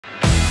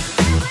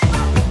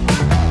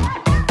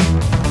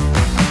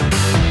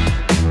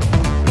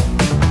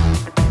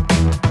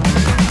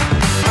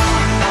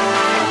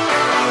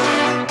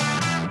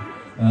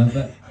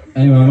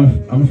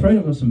Anyway, I'm afraid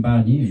I've got some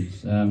bad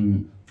news.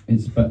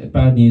 It's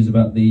bad news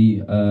about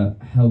the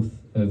health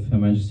of Her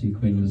Majesty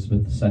Queen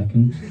Elizabeth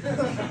II.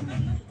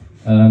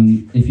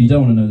 If you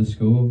don't want to know the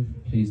score,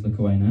 please look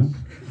away now.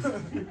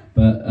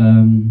 But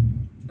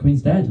the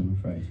Queen's dead, I'm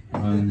afraid.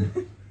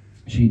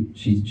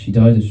 She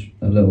died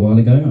a little while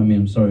ago. I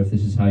mean, I'm sorry if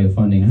this is how you're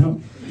finding out.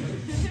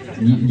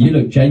 You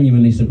look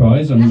genuinely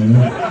surprised. I'm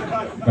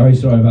very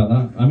sorry about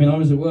that. I mean, I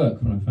was at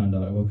work when I found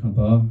out. I woke up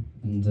bar,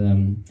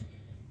 and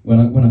when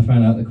I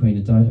found out the Queen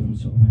had died, everyone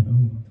sort of went,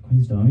 "Oh, the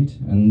Queen's died,"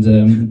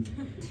 and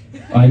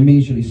I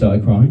immediately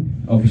started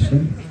crying,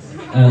 obviously.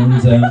 And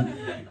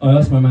I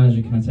asked my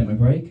manager, "Can I take my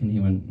break?" And he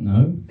went,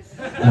 "No."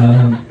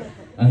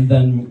 And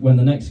then when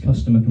the next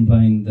customer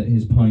complained that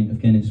his pint of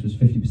Guinness was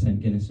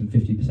 50% Guinness and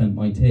 50%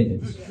 my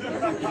tears,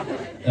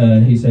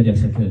 he said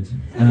yes I could.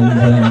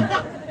 And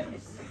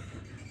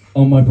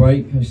on my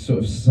break I sort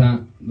of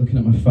sat looking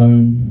at my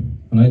phone,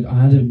 and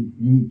I had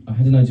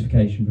a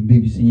notification from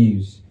BBC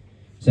News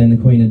saying the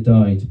Queen had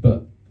died,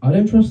 but I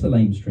don't trust the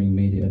mainstream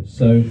media,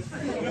 so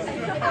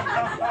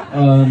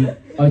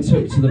I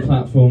took to the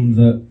platform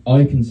that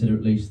I consider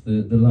at least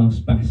the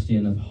last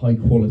bastion of high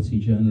quality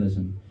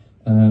journalism.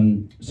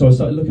 So I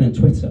started looking at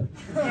Twitter,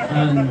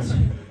 and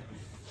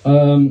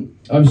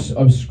I was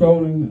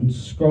scrolling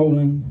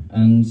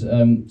and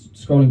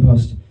scrolling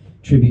past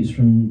tributes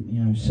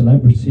from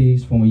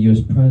celebrities, former US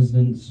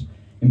presidents,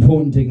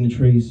 important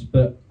dignitaries,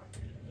 but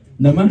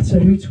no matter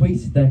who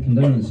tweeted their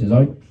condolences,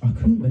 I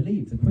couldn't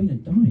believe the Queen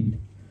had died.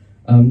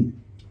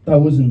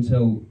 That wasn't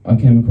until I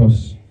came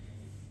across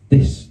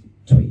this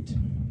tweet,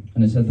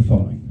 and it said the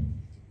following.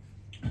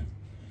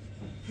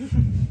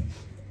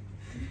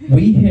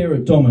 "We here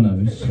at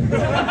Domino's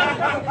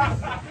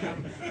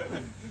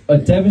are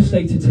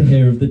devastated to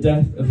hear of the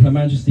death of Her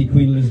Majesty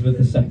Queen Elizabeth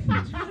II.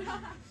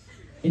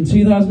 In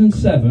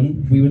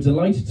 2007, we were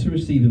delighted to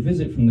receive a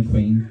visit from the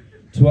Queen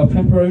to our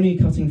pepperoni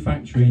cutting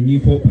factory in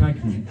Newport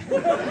Pagnell,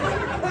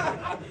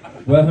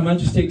 where Her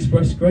Majesty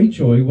expressed great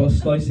joy while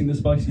slicing the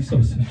spicy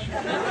sausage.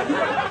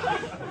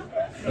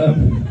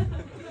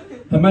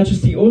 Her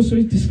Majesty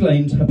also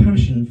disclaimed her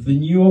passion for the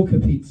New Yorker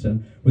pizza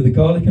with a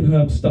garlic and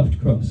herb stuffed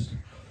crust.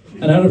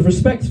 And out of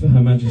respect for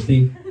Her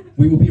Majesty,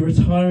 we will be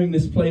retiring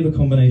this flavour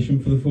combination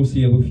for the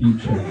foreseeable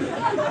future.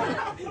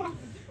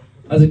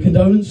 As a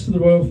condolence to the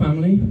royal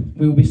family,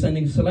 we will be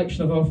sending a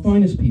selection of our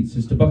finest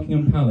pizzas to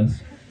Buckingham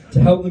Palace to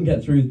help them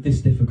get through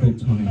this difficult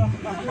time."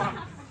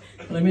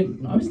 And I mean,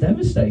 I was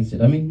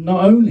devastated. I mean,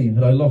 not only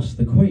had I lost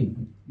the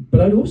Queen,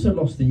 but I'd also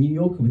lost the New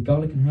Yorker with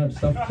garlic and herb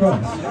stuffed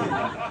crust,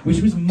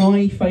 which was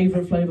my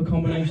favourite flavour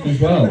combination as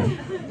well.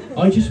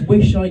 I just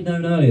wish I'd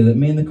known earlier that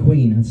me and the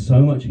Queen had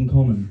so much in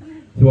common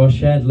through our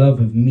shared love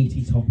of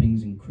meaty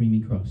toppings and creamy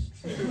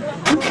crusts.